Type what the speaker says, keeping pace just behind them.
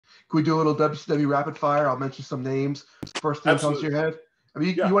we do a little WCW rapid fire? I'll mention some names. First thing comes to your head. I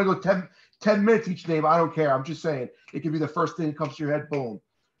mean, you want to go 10 minutes each name. I don't care. I'm just saying it could be the first thing that comes to your head. Boom.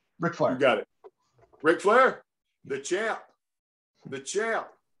 Ric Flair. You got it. Ric Flair, the champ.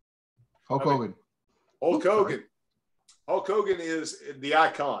 Hulk Hogan. Hulk Hogan. Hulk Hogan is the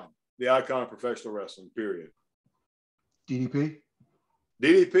icon of professional wrestling, period. DDP,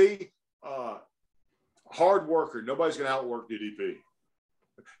 hard worker. Nobody's going to outwork DDP.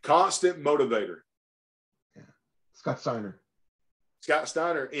 Constant motivator. Yeah. Scott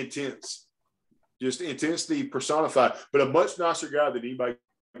Steiner, intense. Just intensity personified, but a much nicer guy than anybody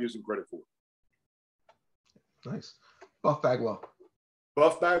gives him credit for. Nice. Buff Bagwell.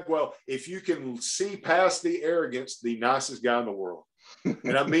 If you can see past the arrogance, the nicest guy in the world.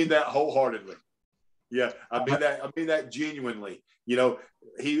 And I mean that wholeheartedly. Yeah, I mean that genuinely. You know,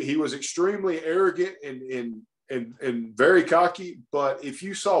 he was extremely arrogant and very cocky, but if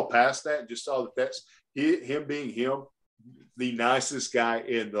you saw past that and just saw that that's him being him, the nicest guy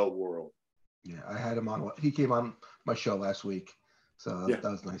in the world. Yeah, I had him on. He came on my show last week, so that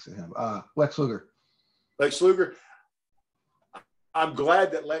was nice of him. Lex Luger. I'm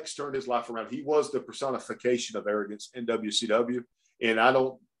glad that Lex turned his life around. He was the personification of arrogance in WCW,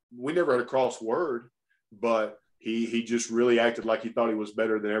 and we never had a cross word, but he just really acted like he thought he was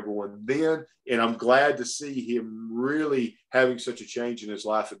better than everyone then, and I'm glad to see him really having such a change in his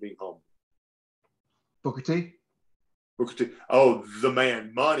life and being humble. Booker T. Oh, the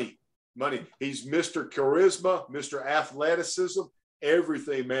man, money. He's Mr. Charisma, Mr. Athleticism,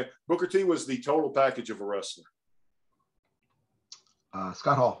 everything, man. Booker T was the total package of a wrestler.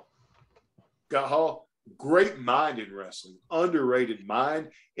 Scott Hall, great mind in wrestling, underrated mind,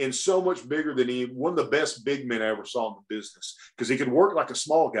 and so much bigger than one of the best big men I ever saw in the business, because he could work like a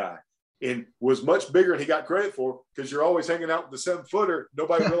small guy and was much bigger than he got credit for, because you're always hanging out with the 7-footer.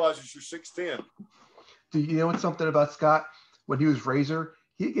 Nobody realizes you're 6'10". Do you know what's something about Scott? When he was Razor,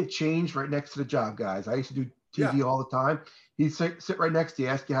 he'd get changed right next to the job guys. I used to do TV all the time. He'd sit right next to you,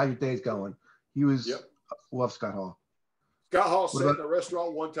 ask you how your day's going. He was love Scott Hall. Scott Hall sat in a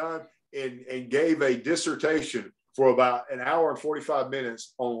restaurant one time and gave a dissertation for about an hour and 45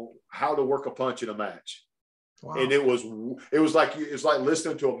 minutes on how to work a punch in a match. Wow. And it was like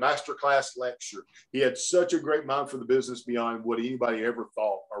listening to a masterclass lecture. He had such a great mind for the business beyond what anybody ever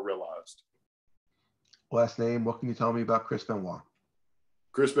thought or realized. Last name, what can you tell me about Chris Benoit?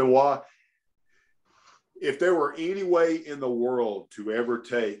 Chris Benoit, if there were any way in the world to ever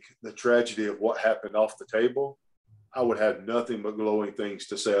take the tragedy of what happened off the table, I would have nothing but glowing things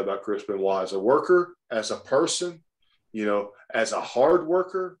to say about Chris Benoit as a worker, as a person, as a hard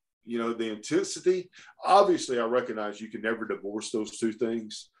worker, the intensity. Obviously, I recognize you can never divorce those two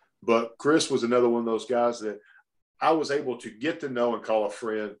things, but Chris was another one of those guys that I was able to get to know and call a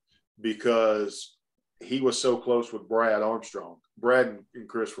friend because he was so close with Brad Armstrong. Brad and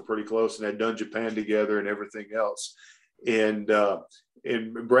Chris were pretty close and had done Japan together and everything else. And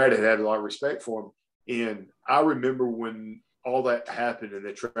Brad had a lot of respect for him. And I remember when all that happened and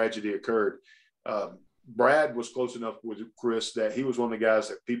the tragedy occurred, Brad was close enough with Chris that he was one of the guys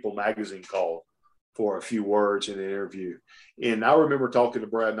that People magazine called for a few words in an interview. And I remember talking to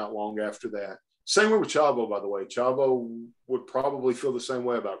Brad not long after that. Same way with Chavo, by the way. Chavo would probably feel the same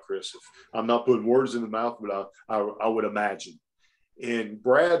way about Chris. If I'm not putting words in the mouth, but I would imagine. And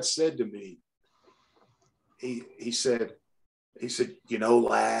Brad said to me, he said,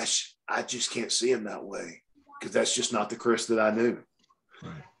 Lash, I just can't see him that way because that's just not the Chris that I knew.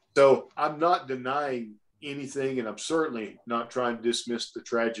 Right. So I'm not denying anything, and I'm certainly not trying to dismiss the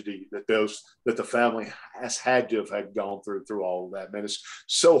tragedy that the family has had to have gone through all of that. Man, it's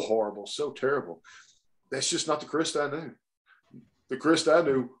so horrible, so terrible. That's just not the Chris that I knew. The Chris that I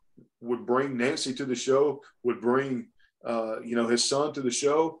knew would bring Nancy to the show, would bring his son to the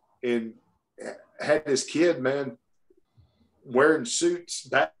show, and had his kid, man, wearing suits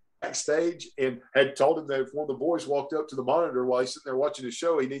backstage, and had told him that if one of the boys walked up to the monitor while he's sitting there watching the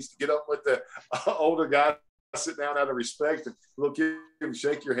show, he needs to get up with the older guy, sit down out of respect and look at him,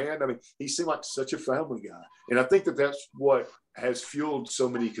 shake your hand. I mean, he seemed like such a family guy. And I think that that's what has fueled so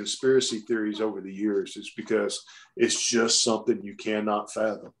many conspiracy theories over the years, is because it's just something you cannot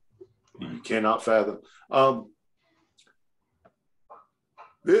fathom. You cannot fathom.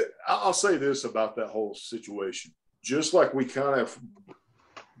 I'll say this about that whole situation. Just like we kind of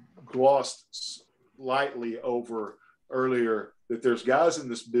glossed lightly over earlier, that there's guys in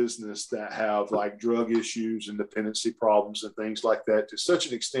this business that have like drug issues and dependency problems and things like that, to such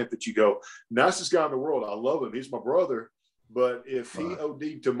an extent that you go, nicest guy in the world, I love him, he's my brother, but if he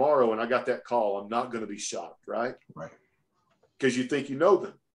OD'd tomorrow and I got that call, I'm not going to be shocked, right? Right. Because you think you know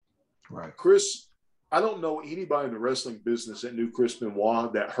them. Right. Chris, I don't know anybody in the wrestling business that knew Chris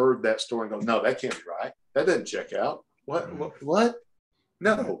Benoit that heard that story and go, no, that can't be right. That doesn't check out. What?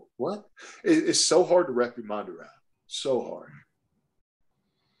 No, what? It's so hard to wrap your mind around. So hard.